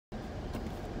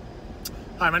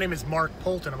Hi, my name is Mark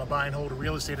Polton. I'm a buy and hold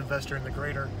real estate investor in the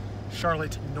greater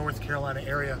Charlotte, North Carolina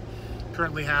area.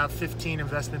 Currently have 15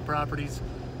 investment properties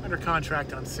under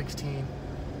contract on 16.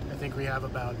 I think we have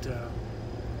about $3 to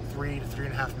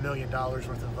 $3.5 million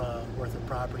worth of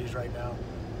properties right now,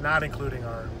 not including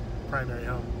our primary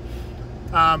home.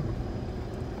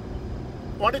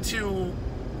 Wanted to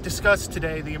discuss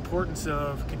today the importance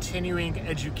of continuing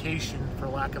education, for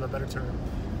lack of a better term,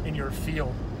 in your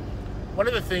field. One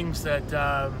of the things that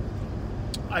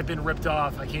I've been ripped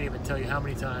off, I can't even tell you how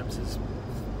many times, is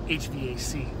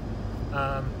HVAC.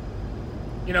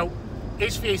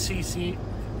 HVAC,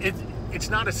 it's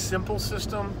not a simple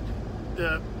system.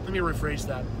 Let me rephrase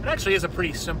that. It actually is a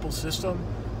pretty simple system.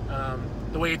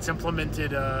 The way it's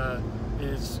implemented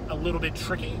is a little bit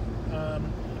tricky,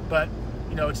 but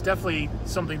it's definitely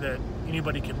something that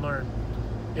anybody can learn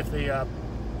if they,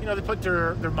 they put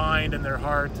their mind and their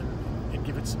heart and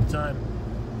give it some time.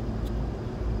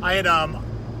 I had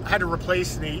to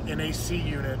replace an AC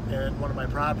unit at one of my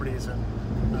properties, and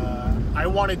I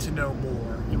wanted to know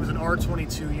more. It was an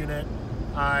R22 unit.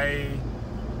 I,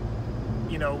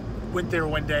 went there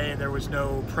one day and there was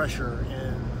no pressure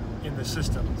in the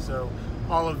system, so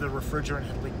all of the refrigerant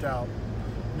had leaked out.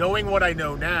 Knowing what I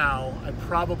know now, I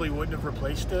probably wouldn't have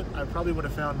replaced it. I probably would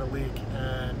have found the leak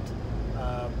and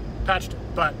patched it,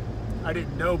 but I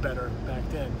didn't know better back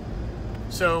then.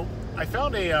 So I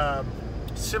found a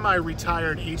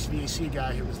semi-retired HVAC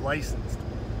guy who was licensed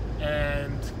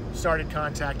and started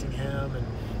contacting him, and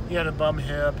he had a bum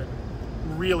hip and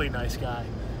really nice guy.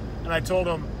 And I told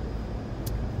him,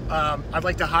 I'd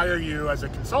like to hire you as a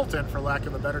consultant, for lack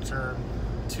of a better term,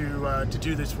 to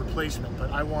do this replacement,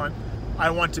 but I want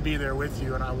to be there with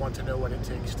you, and I want to know what it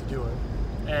takes to do it.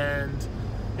 And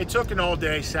it took an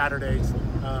all-day Saturday,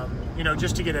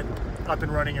 just to get it up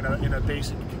and running in a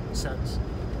basic sense.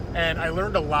 And I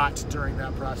learned a lot during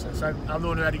that process. I'm the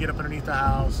one who had to get up underneath the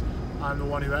house. I'm the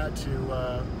one who had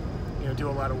to, do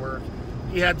a lot of work.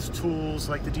 He had tools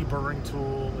like the deburring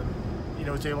tool, and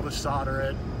was able to solder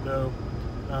it. Though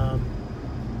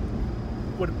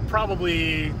would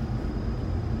probably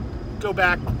go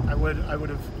back. I would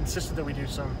have insisted that we do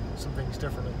some things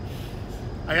differently.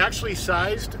 I actually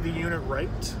sized the unit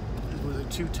right. It was a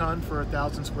 2-ton for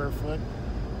 1,000 square foot.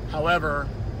 However,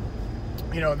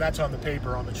 and that's on the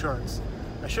paper, on the charts.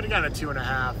 I should have gotten a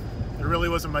 2.5. There really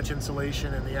wasn't much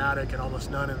insulation in the attic, and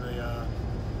almost none in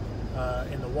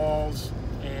the walls,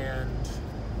 and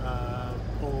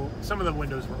some of the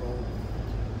windows were old.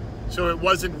 So it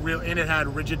wasn't real, and it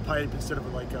had rigid pipe instead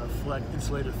of like a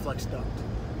insulated flex duct.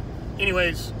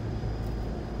 Anyways,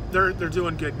 they're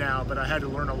doing good now, but I had to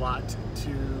learn a lot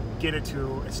to get it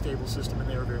to a stable system, and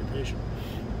they were very patient.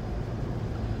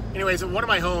 Anyways, at one of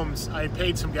my homes, I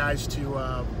paid some guys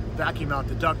to vacuum out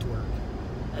the ductwork,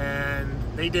 and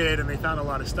they did, and they found a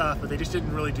lot of stuff, but they just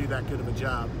didn't really do that good of a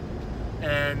job.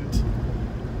 And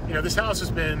this house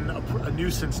has been a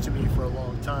nuisance to me for a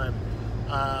long time.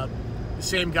 The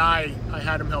same guy, I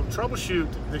had him help troubleshoot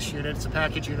this unit. It's a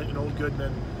package unit, an old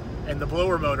Goodman, and the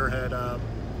blower motor had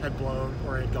blown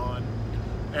or had gone.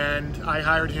 And I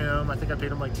hired him. I think I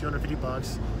paid him like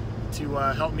 $250 to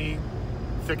help me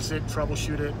fix it,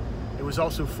 troubleshoot it. It was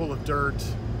also full of dirt.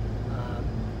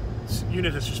 This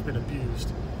unit has just been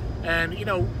abused. And he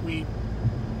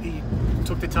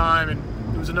took the time, and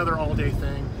it was another all-day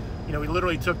thing. We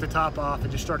literally took the top off and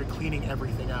just started cleaning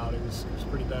everything out. It was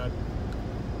pretty bad.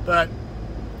 But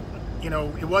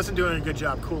it wasn't doing a good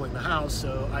job cooling the house,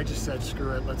 so I just said,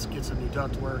 screw it, let's get some new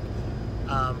ductwork.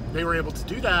 They were able to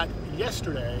do that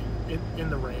yesterday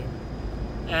in the rain,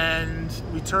 and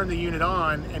we turned the unit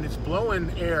on, and it's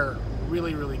blowing air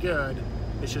really, really good.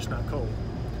 It's just not cold.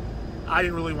 I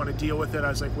didn't really want to deal with it. I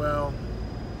was like, well,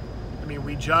 we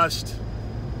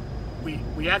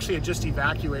actually had just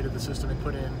evacuated the system and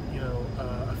put in,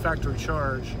 a factory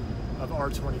charge of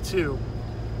R22.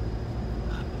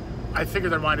 I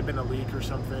figured there might have been a leak or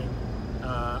something.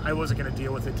 I wasn't going to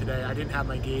deal with it today. I didn't have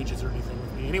my gauges or anything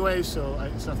with me anyway, so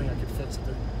it's nothing I could fix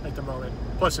at the moment.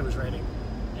 Plus it was raining,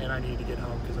 and I needed to get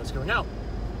home because I was going out.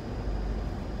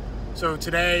 So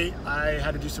today I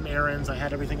had to do some errands. I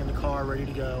had everything in the car ready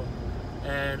to go,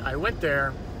 and I went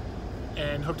there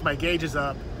and hooked my gauges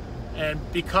up. And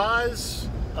because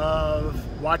of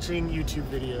watching YouTube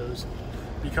videos,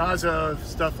 because of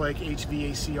stuff like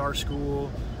HVAC R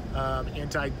School,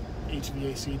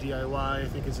 anti-HVAC DIY, I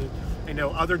think is it. I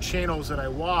know other channels that I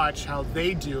watch, how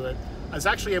they do it. I was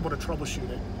actually able to troubleshoot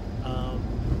it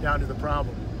down to the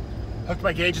problem. Hooked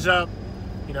my gauges up,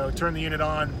 turned the unit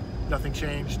on, nothing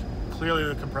changed. Clearly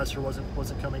the compressor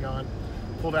wasn't coming on.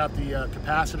 Pulled out the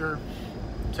capacitor,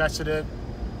 tested it.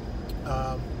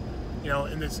 you know,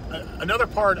 and this another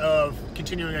part of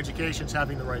continuing education is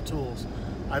having the right tools.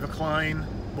 I have a Klein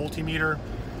multimeter.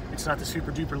 It's not the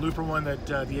super duper looper one that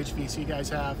the HVC guys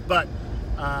have, but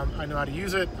I know how to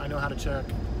use it. I know how to check,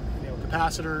 you know,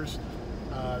 capacitors.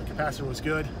 The capacitor was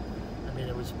good. I mean,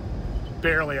 it was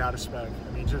barely out of spec.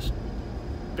 I mean, just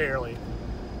barely.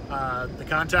 The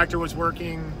contactor was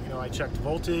working. You know, I checked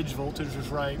voltage. Voltage was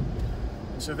right.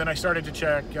 And so then I started to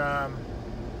check. The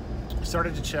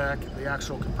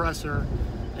actual compressor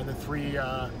and the three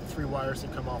wires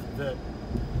that come off of it.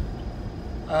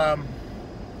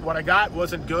 What I got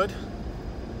wasn't good.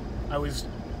 I was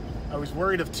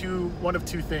worried of one of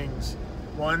two things.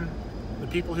 One, the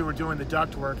people who were doing the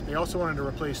duct work, they also wanted to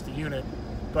replace the unit,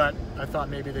 but I thought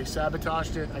maybe they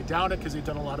sabotaged it. I doubt it, because they've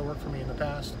done a lot of work for me in the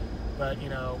past. But you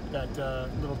know, that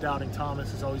little doubting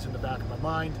Thomas is always in the back of my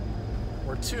mind.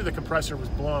 Or two, the compressor was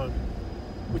blown,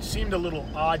 which seemed a little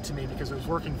odd to me because it was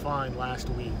working fine last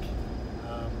week.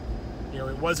 You know,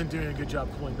 it wasn't doing a good job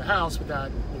cooling the house, but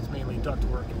that was mainly duct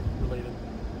work related.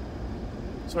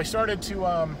 So I started to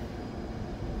ohm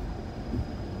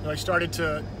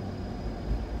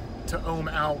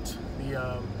out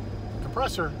the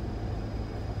compressor,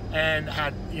 and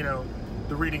had, you know,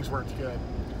 the readings weren't good.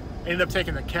 I ended up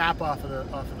taking the cap off of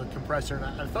the compressor, and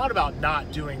I thought about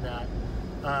not doing that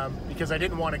because I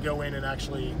didn't want to go in and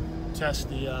actually test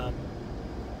the.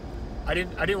 I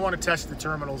didn't want to test the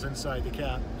terminals inside the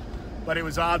cap, but it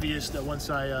was obvious that once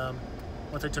I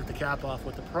took the cap off,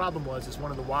 what the problem was is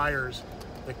one of the wires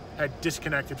that had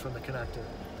disconnected from the connector.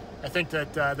 I think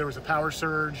that there was a power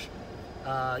surge,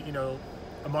 you know,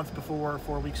 a month before,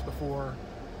 4 weeks before,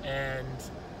 and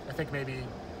I think maybe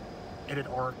it had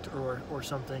arced or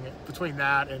something. Between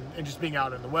that and just being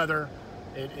out in the weather,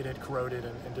 it had corroded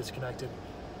and disconnected.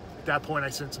 At that point, I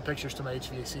sent some pictures to my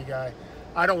HVAC guy.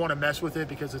 I don't want to mess with it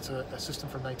because it's a system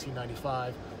from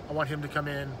 1995. I want him to come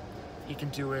in. He can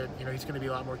do it. You know, he's going to be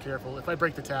a lot more careful. If I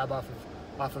break the tab off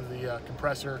of the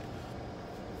compressor,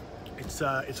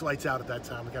 it's lights out at that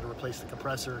time. We got to replace the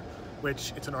compressor,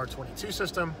 which it's an R22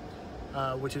 system,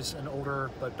 which is an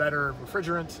older but better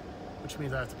refrigerant, which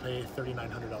means I have to pay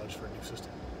 $3,900 for a new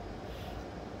system.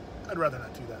 I'd rather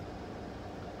not do that.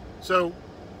 So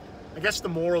I guess the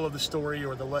moral of the story,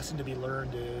 or the lesson to be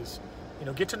learned, is, you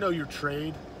know, get to know your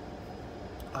trade.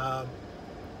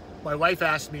 My wife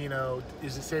asked me, you know,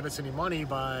 does it save us any money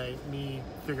by me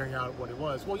figuring out what it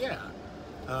was? Well, yeah.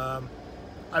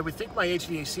 I would think my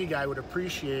HVAC guy would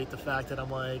appreciate the fact that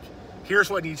I'm like, here's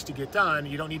what needs to get done.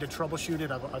 You don't need to troubleshoot it.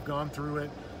 I've gone through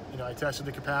it. You know, I tested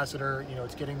the capacitor. You know,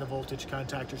 it's getting the voltage.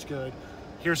 Contactor's good.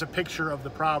 Here's a picture of the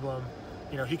problem.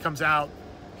 You know, he comes out.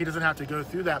 He doesn't have to go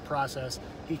through that process.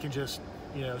 He can just,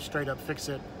 you know, straight up fix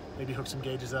it. Maybe hook some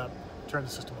gauges up, turn the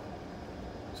system on.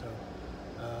 So,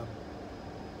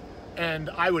 and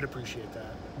I would appreciate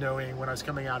that, knowing when I was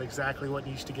coming out exactly what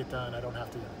needs to get done. I don't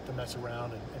have to mess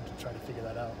around and to try to figure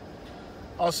that out.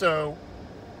 Also,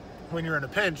 when you're in a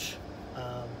pinch,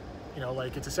 you know,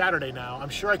 like it's a Saturday now, I'm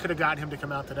sure I could have gotten him to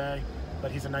come out today,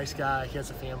 but he's a nice guy. He has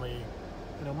a family.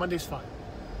 You know, Monday's fine.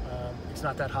 It's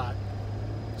not that hot.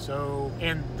 So,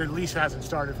 and the lease hasn't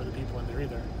started for the people in there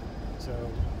either.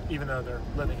 So, even though they're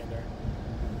living in there,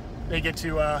 they get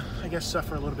to, I guess,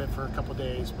 suffer a little bit for a couple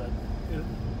days, but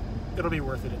it'll be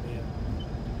worth it in the end.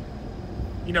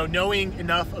 You know, knowing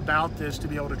enough about this to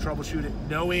be able to troubleshoot it,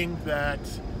 knowing that,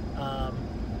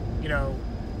 you know,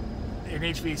 an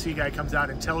HVAC guy comes out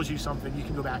and tells you something, you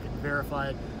can go back and verify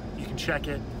it, you can check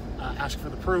it, ask for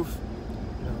the proof.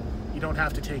 You know, you don't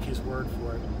have to take his word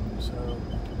for it. So,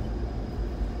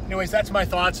 anyways, that's my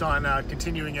thoughts on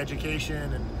continuing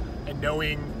education and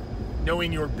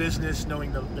knowing your business,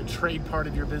 knowing the trade part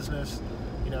of your business.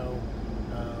 You know,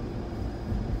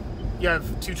 you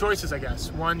have two choices, I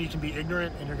guess. One, you can be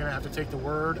ignorant and you're going to have to take the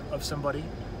word of somebody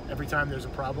every time there's a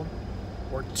problem.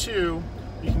 Or two,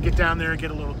 you can get down there and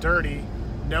get a little dirty,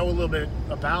 know a little bit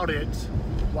about it,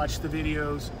 watch the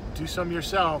videos, do some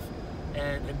yourself,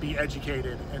 and be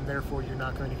educated, and therefore you're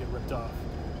not going to get ripped off.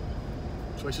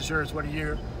 Choice is yours. What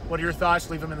are your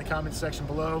thoughts? Leave them in the comments section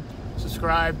below.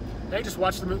 Subscribe. Hey, just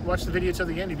watch the video till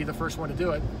the end. You'd be the first one to do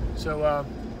it. So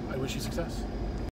I wish you success.